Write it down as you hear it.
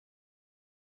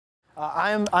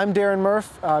I'm Darren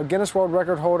Murph, Guinness World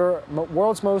Record holder,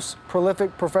 world's most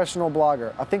prolific professional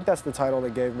blogger. I think that's the title they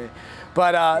gave me.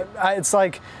 But it's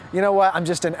like, you know what, I'm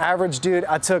just an average dude.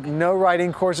 I took no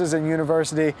writing courses in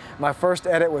university. My first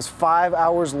edit was 5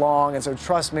 hours long, and so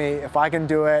trust me, if I can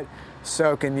do it,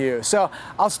 so can you. So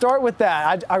I'll start with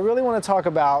that. I really want to talk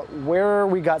about where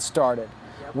we got started.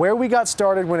 Where we got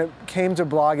started when it came to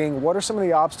blogging, what are some of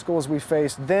the obstacles we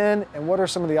faced then, and what are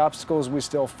some of the obstacles we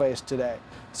still face today?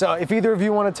 So if either of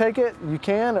you want to take it, you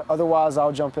can, otherwise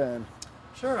I'll jump in.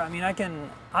 Sure, I mean,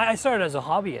 I started as a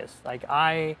hobbyist. Like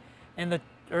in the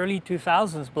early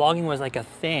 2000s, blogging was like a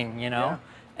thing, you know?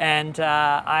 Yeah. And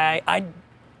I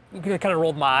kind of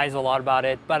rolled my eyes a lot about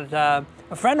it, but a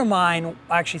friend of mine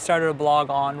actually started a blog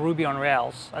on Ruby on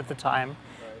Rails at the time.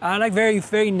 Like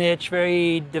very niche,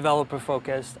 very developer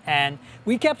focused, and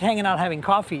we kept hanging out having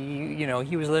coffee. You know,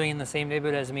 he was living in the same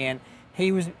neighborhood as me, and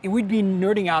we'd be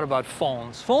nerding out about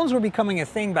phones. Phones were becoming a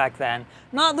thing back then.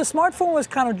 Not the smartphone was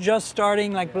kind of just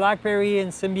starting, like BlackBerry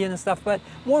and Symbian and stuff, but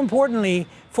more importantly,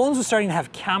 phones were starting to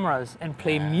have cameras and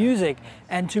play music.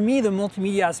 And to me, the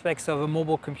multimedia aspects of a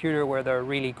mobile computer were the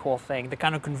really cool thing. The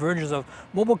kind of convergence of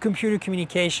mobile computer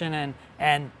communication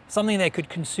and something that could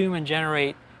consume and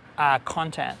generate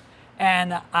content.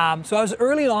 And so I was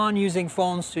early on using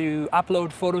phones to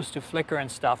upload photos to Flickr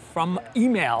and stuff from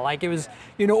email. Like it was,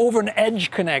 you know, over an edge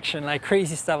connection, like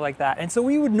crazy stuff like that. And so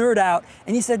we would nerd out,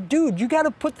 and he said, dude, you got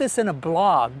to put this in a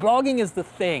blog. Blogging is the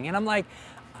thing. And I'm like,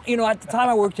 you know, at the time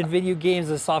I worked in video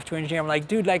games as a software engineer. I'm like,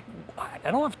 dude, like,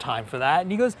 I don't have time for that.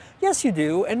 And he goes, yes, you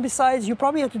do. And besides, you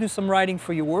probably have to do some writing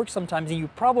for your work sometimes, and you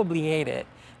probably hate it.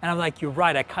 And I'm like, you're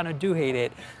right, I kind of do hate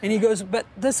it. And he goes, but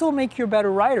this will make you a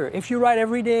better writer. If you write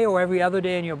every day or every other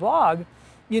day in your blog,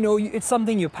 you know, it's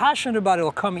something you're passionate about,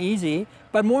 it'll come easy.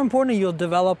 But more importantly, you'll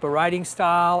develop a writing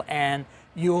style and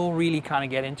you'll really kind of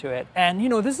get into it. And you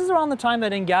know, this is around the time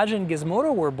that Engadget and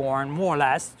Gizmodo were born, more or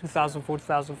less, 2004,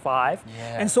 2005.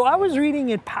 Yeah. And so I was reading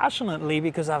it passionately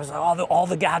because I was like, all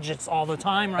the gadgets all the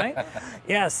time, right?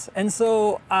 Yes. And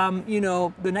so, you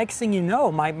know, the next thing you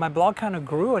know, my blog kind of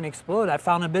grew and exploded. I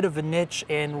found a bit of a niche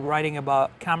in writing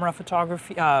about camera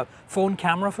photography, phone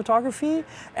camera photography,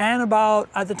 and about,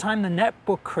 at the time the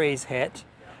netbook craze hit,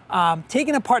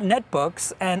 taking apart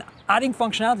netbooks and adding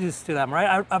functionalities to them,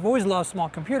 right? I've always loved small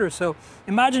computers, so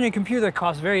imagine a computer that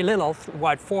costs very little,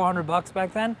 what, 400 bucks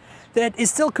back then, that is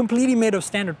still completely made of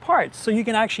standard parts. So you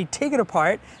can actually take it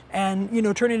apart and, you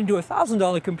know, turn it into a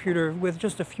 $1,000 computer with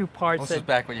just a few parts. This is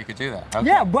back when you could do that. Okay.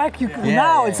 Yeah,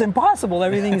 now it's impossible,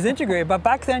 everything is integrated, but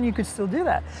back then you could still do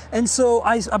that. And so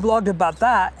I blogged about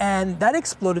that, and that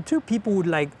exploded too. People would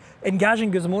like, Engadget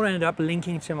and Gizmodo ended up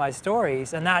linking to my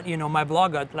stories, and that, you know, my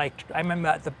blog got like, I remember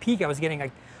at the peak I was getting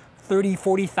like 30,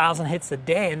 40,000 hits a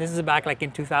day, and this is back like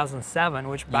in 2007,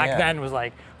 which back then was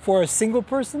like, for a single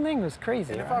person thing, was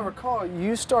crazy. And if I recall,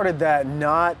 you started that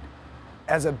not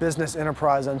as a business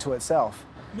enterprise unto itself.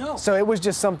 No. So it was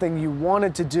just something you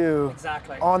wanted to do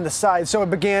on the side. So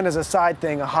it began as a side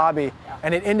thing, a hobby,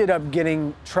 and it ended up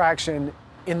getting traction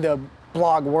in the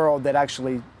blog world that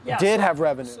actually did have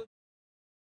revenue.